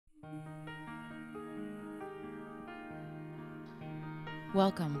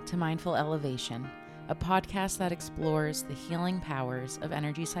Welcome to Mindful Elevation, a podcast that explores the healing powers of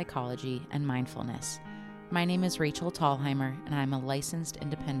energy psychology and mindfulness. My name is Rachel Tallheimer, and I'm a licensed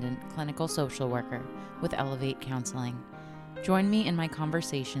independent clinical social worker with Elevate Counseling. Join me in my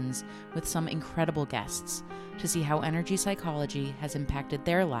conversations with some incredible guests to see how energy psychology has impacted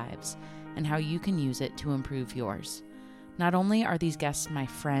their lives and how you can use it to improve yours. Not only are these guests my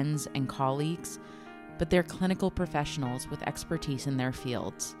friends and colleagues, but they're clinical professionals with expertise in their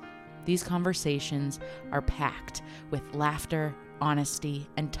fields. These conversations are packed with laughter, honesty,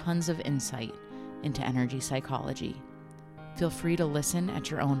 and tons of insight into energy psychology. Feel free to listen at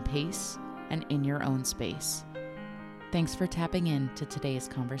your own pace and in your own space. Thanks for tapping in to today's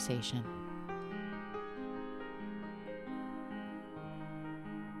conversation.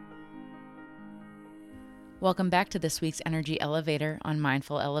 Welcome back to this week's Energy Elevator on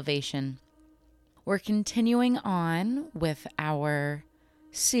Mindful Elevation. We're continuing on with our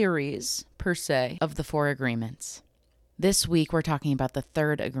series, per se, of the 4 agreements. This week, we're talking about the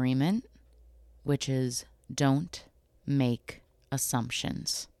 3rd agreement, which is don't make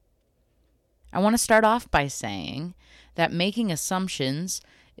assumptions. I want to start off by saying that making assumptions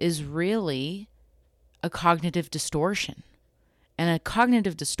is really a cognitive distortion. And a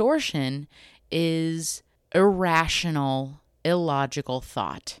cognitive distortion is irrational, illogical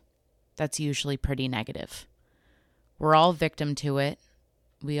thought. That's usually pretty negative. We're all victim to it.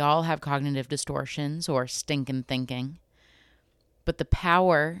 We all have cognitive distortions or stinking thinking. But the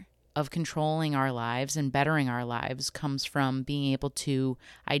power of controlling our lives and bettering our lives comes from being able to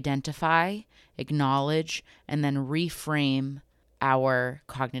identify, acknowledge, and then reframe our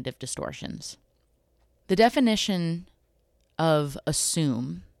cognitive distortions. The definition of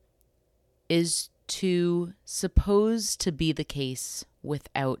assume is to suppose to be the case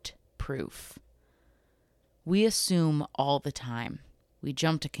without proof. We assume all the time. We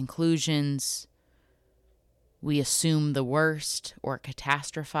jump to conclusions. We assume the worst or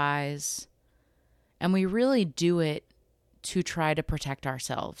catastrophize. And we really do it to try to protect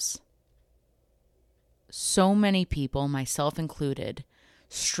ourselves. So many people, myself included,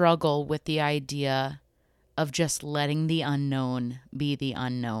 struggle with the idea of just letting the unknown be the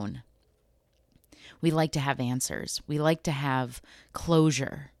unknown. We like to have answers. We like to have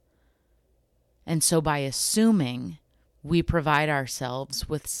closure. And so by assuming, we provide ourselves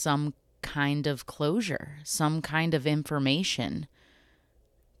with some kind of closure, some kind of information.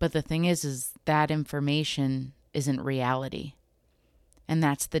 But the thing is that information isn't reality. And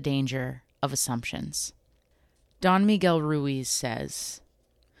that's the danger of assumptions. Don Miguel Ruiz says,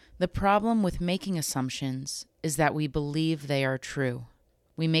 "The problem with making assumptions is that we believe they are true.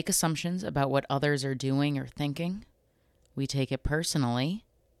 We make assumptions about what others are doing or thinking. We take it personally,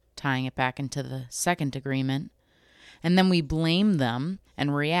 tying it back into the 2nd agreement, and then we blame them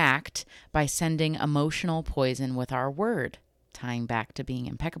and react by sending emotional poison with our word, tying back to being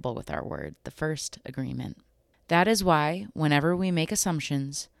impeccable with our word, the 1st agreement. That is why whenever we make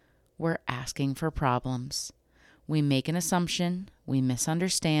assumptions, we're asking for problems. We make an assumption, we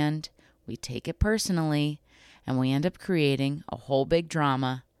misunderstand, we take it personally, and we end up creating a whole big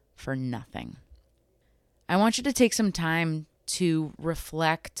drama for nothing." I want you to take some time to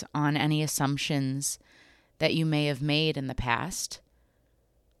reflect on any assumptions that you may have made in the past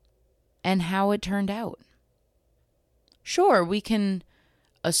and how it turned out. Sure, we can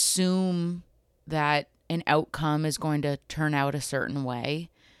assume that an outcome is going to turn out a certain way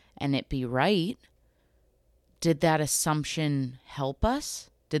and it be right. Did that assumption help us?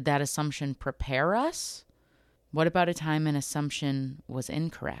 Did that assumption prepare us? What about a time an assumption was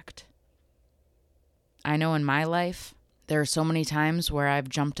incorrect? I know in my life, there are so many times where I've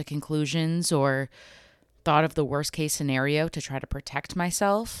jumped to conclusions or thought of the worst case scenario to try to protect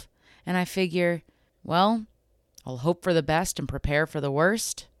myself. And I figure, well, I'll hope for the best and prepare for the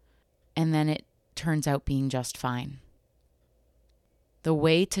worst. And then it turns out being just fine. The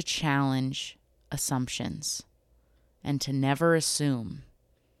way to challenge assumptions and to never assume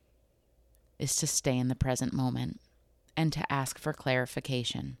is to stay in the present moment and to ask for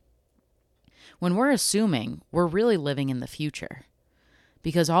clarification. When we're assuming, we're really living in the future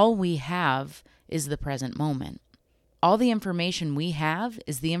because all we have is the present moment. All the information we have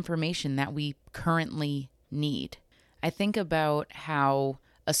is the information that we currently need. I think about how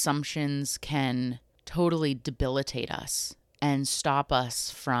assumptions can totally debilitate us and stop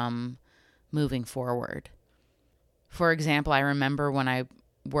us from moving forward. For example, I remember when I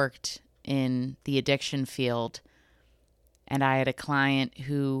worked in the addiction field, and I had a client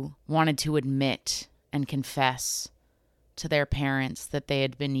who wanted to admit and confess to their parents that they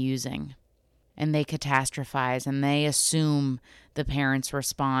had been using. and they catastrophize and they assume the parent's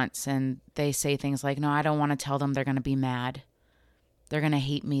response, and they say things like, no, I don't want to tell them, they're going to be mad. They're going to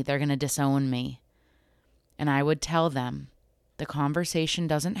hate me. They're going to disown me. And I would tell them, the conversation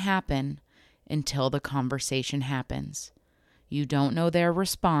doesn't happen until the conversation happens. You don't know their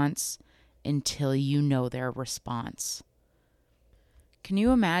response until you know their response. Can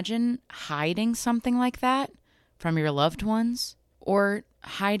you imagine hiding something like that from your loved ones? Or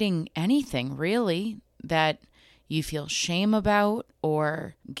hiding anything, really, that you feel shame about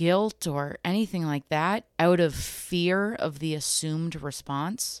or guilt or anything like that out of fear of the assumed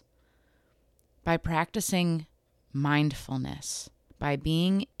response? By practicing mindfulness, by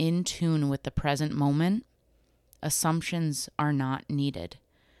being in tune with the present moment, assumptions are not needed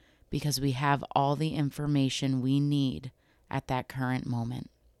because we have all the information we need at that current moment.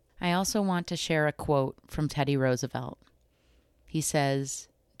 I also want to share a quote from Teddy Roosevelt. He says,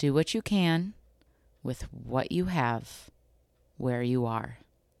 do what you can with what you have where you are.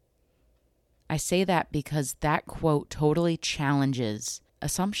 I say that because that quote totally challenges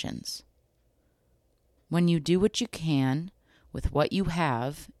assumptions. When you do what you can with what you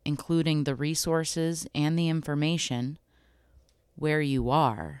have, including the resources and the information where you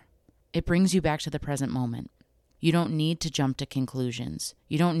are, it brings you back to the present moment. You don't need to jump to conclusions.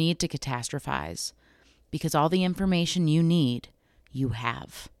 You don't need to catastrophize because all the information you need, you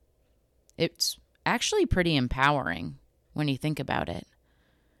have. It's actually pretty empowering when you think about it.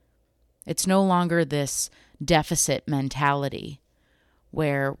 It's no longer this deficit mentality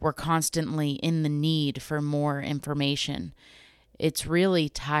where we're constantly in the need for more information. It's really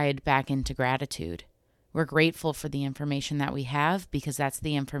tied back into gratitude. We're grateful for the information that we have because that's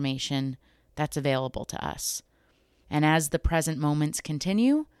the information that's available to us. And as the present moments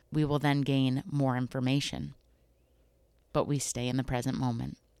continue, we will then gain more information. But we stay in the present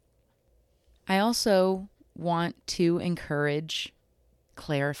moment. I also want to encourage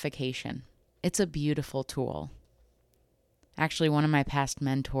clarification. It's a beautiful tool. Actually, one of my past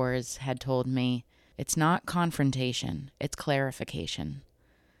mentors had told me, it's not confrontation, it's clarification.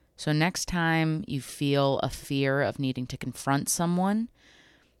 So next time you feel a fear of needing to confront someone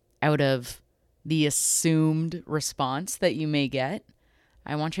out of the assumed response that you may get,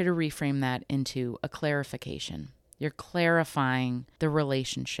 I want you to reframe that into a clarification. You're clarifying the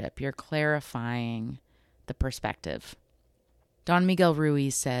relationship. You're clarifying the perspective. Don Miguel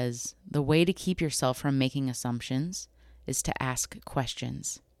Ruiz says, the way to keep yourself from making assumptions is to ask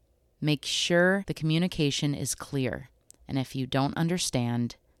questions. Make sure the communication is clear. And if you don't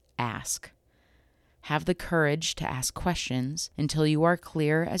understand, ask. Have the courage to ask questions until you are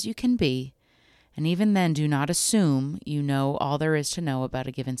clear as you can be. And even then, do not assume you know all there is to know about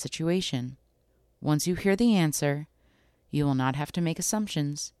a given situation. Once you hear the answer, you will not have to make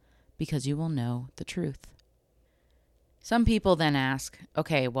assumptions because you will know the truth. Some people then ask,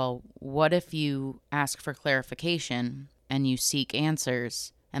 okay, well, what if you ask for clarification and you seek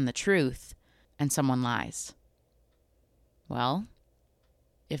answers and the truth and someone lies? Well,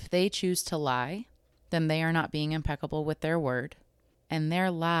 if they choose to lie, then they are not being impeccable with their word, and their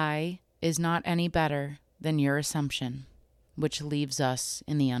lie is not any better than your assumption, which leaves us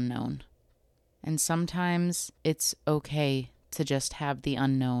in the unknown. And sometimes it's okay to just have the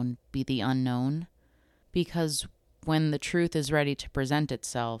unknown be the unknown, because when the truth is ready to present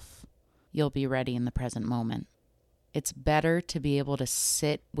itself, you'll be ready in the present moment. It's better to be able to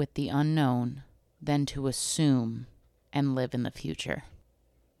sit with the unknown than to assume and live in the future.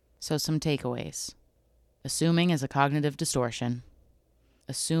 So some takeaways. Assuming is a cognitive distortion.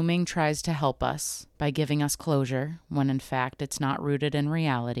 Assuming tries to help us by giving us closure when in fact it's not rooted in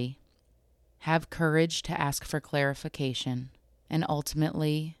reality. Have courage to ask for clarification and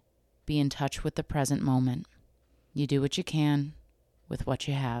ultimately be in touch with the present moment. You do what you can with what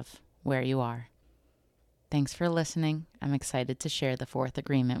you have where you are. Thanks for listening. I'm excited to share the fourth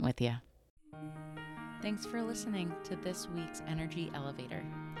agreement with you. Thanks for listening to this week's Energy Elevator.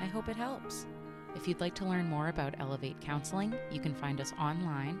 I hope it helps. If you'd like to learn more about Elevate Counseling, you can find us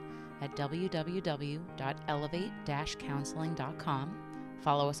online at www.elevate-counseling.com.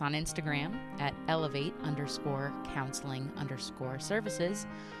 Follow us on Instagram at elevate_counseling_services,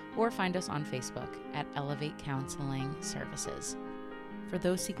 or find us on Facebook at Elevate Counseling Services. For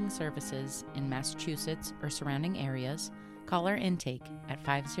those seeking services in Massachusetts or surrounding areas, call our intake at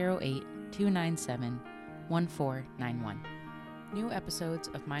 508-297-1491. New episodes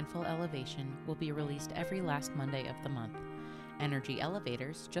of Mindful Elevation will be released every last Monday of the month. Energy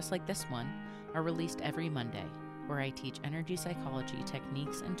Elevators, just like this one, are released every Monday, where I teach energy psychology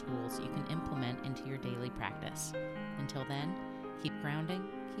techniques and tools you can implement into your daily practice. Until then, keep grounding,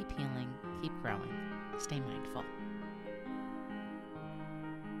 keep healing, keep growing. Stay mindful.